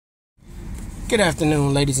Good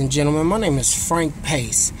afternoon, ladies and gentlemen. My name is Frank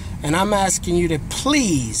Pace, and I'm asking you to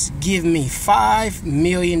please give me $5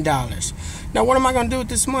 million. Now, what am I going to do with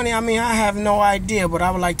this money? I have no idea, but I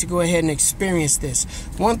would like to go ahead and experience this.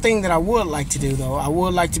 One thing that I would like to do, though, I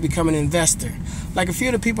would like to become an investor. Like a few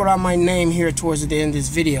of the people that I might name here towards the end of this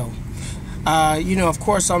video. Of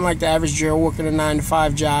course, I'm like the average Joe working a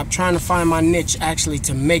 9-to-5 job, trying to find my niche actually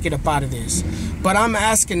to make it up out of this. But I'm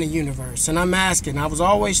asking the universe, and I was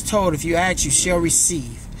always told, if you ask, you shall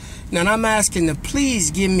receive. Now, I'm asking to please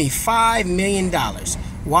give me $5 million.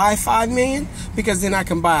 Why $5 million? Because then I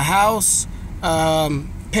can buy a house,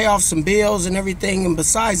 pay off some bills and everything. And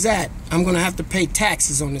besides that, I'm going to have to pay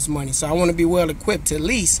taxes on this money. So I want to be well equipped to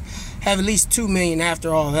have at least $2 million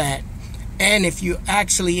after all that. And if you're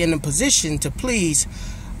actually in a position to please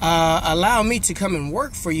allow me to come and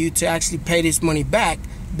work for you to actually pay this money back,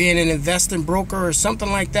 being an investing broker or something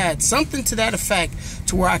like that, something to that effect,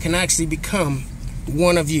 to where I can actually become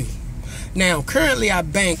one of you. Now, currently I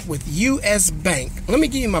bank with U.S. Bank. Let me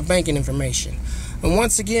give you my banking information. And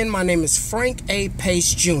once again, my name is Frank A.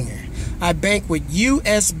 Pace Jr. I bank with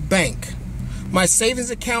U.S. Bank. My savings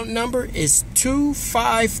account number is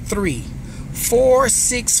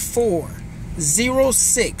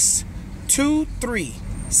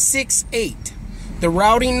 253-464-062368. The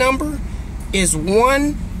routing number is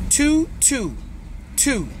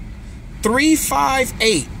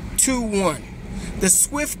 122235821. The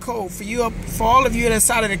SWIFT code for all of you on that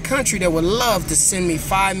side of the country that would love to send me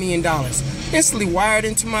 $5 million instantly wired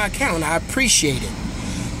into my account. I appreciate it.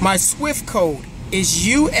 My SWIFT code is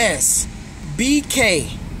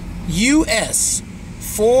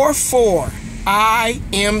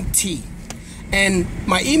USBKUS44IMT. And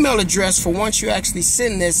my email address, for once you actually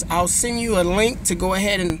send this, I'll send you a link to go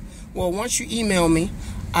ahead and, once you email me,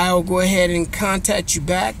 I'll go ahead and contact you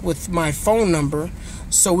back with my phone number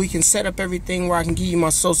so we can set up everything where I can give you my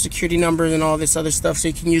social security number and all this other stuff so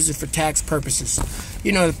you can use it for tax purposes.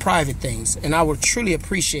 The private things. And I would truly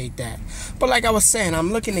appreciate that. But like I was saying,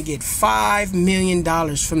 I'm looking to get $5 million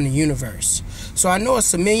from the universe. So I know it's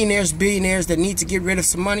some millionaires, billionaires that need to get rid of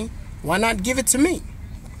some money. Why not give it to me?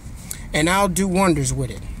 And I'll do wonders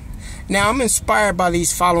with it. Now, I'm inspired by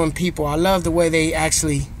these following people. I love the way they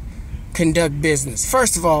actually conduct business.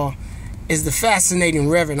 First of all is the fascinating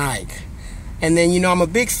Reverend Ike. And then, I'm a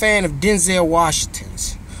big fan of Denzel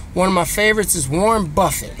Washington's. One of my favorites is Warren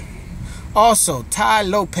Buffett. Also, Tai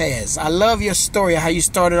Lopez. I love your story of how you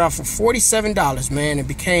started off with $47, man, and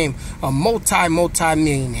became a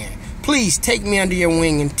multi-millionaire. Please take me under your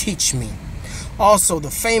wing and teach me. Also,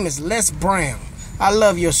 the famous Les Brown. I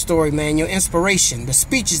love your story, man, your inspiration. The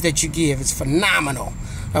speeches that you give is phenomenal,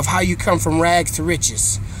 of how you come from rags to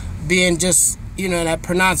riches. Being just, that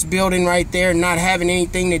pronounced building right there, not having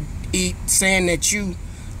anything to eat, saying that you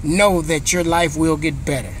know that your life will get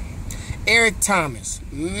better. Eric Thomas,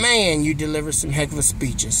 man, you deliver some heck of a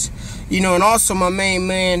speeches. And also my main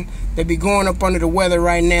man that be going up under the weather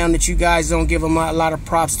right now that you guys don't give him a lot of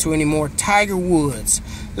props to anymore, Tiger Woods.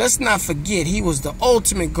 Let's not forget, he was the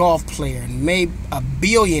ultimate golf player and made a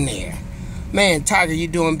billionaire. Man, Tiger, you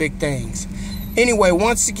doing big things. Anyway,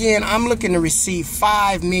 once again, I'm looking to receive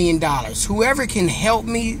 $5 million. Whoever can help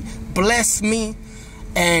me, bless me,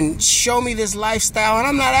 and show me this lifestyle, and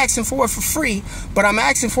I'm not asking for it for free, but I'm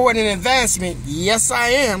asking for it in advancement. Yes, I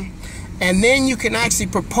am. And then you can actually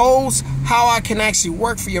propose how I can actually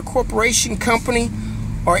work for your corporation, company,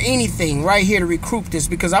 or anything right here to recruit this,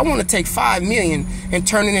 because I want to take $5 million and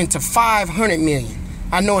turn it into $500 million.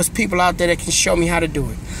 I know it's people out there that can show me how to do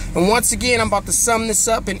it. And once again, I'm about to sum this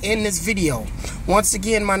up and end this video. Once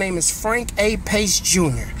again, my name is Frank A. Pace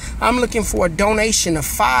Jr. I'm looking for a donation of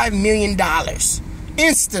 $5 million.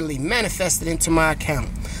 Instantly manifested into my account.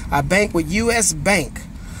 I bank with U.S. Bank.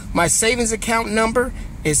 My savings account number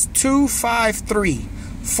is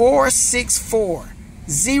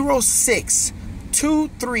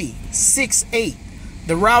 253-464-062368.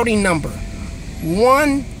 The routing number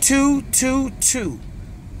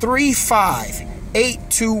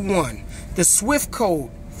 122235821. The SWIFT code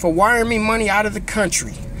for wiring me money out of the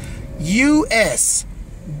country,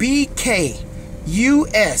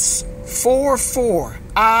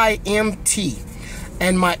 USBKUS44IMT.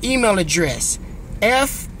 And my email address,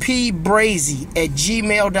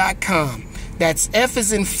 fpbrazy@gmail.com. That's F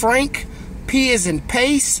as in Frank, P as in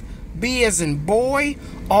Pace, B as in boy,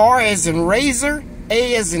 R as in razor,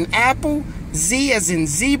 A as in apple, Z as in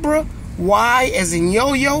zebra, Y as in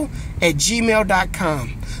yo-yo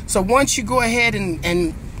 @gmail.com. So once you go ahead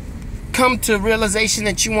and come to realization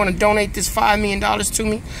that you want to donate this $5 million to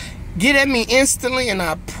me, get at me instantly, and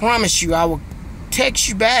I promise you I will text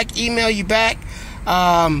you back, email you back,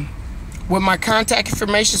 with my contact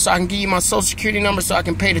information so I can give you my social security number so I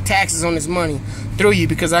can pay the taxes on this money through you,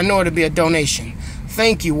 because I know it'll be a donation.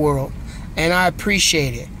 Thank you, world, and I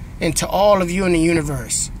appreciate it. And to all of you in the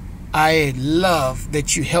universe, I love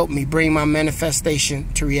that you helped me bring my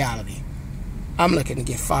manifestation to reality. I'm looking to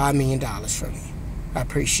get $5 million from you. I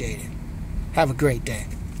appreciate it. Have a great day.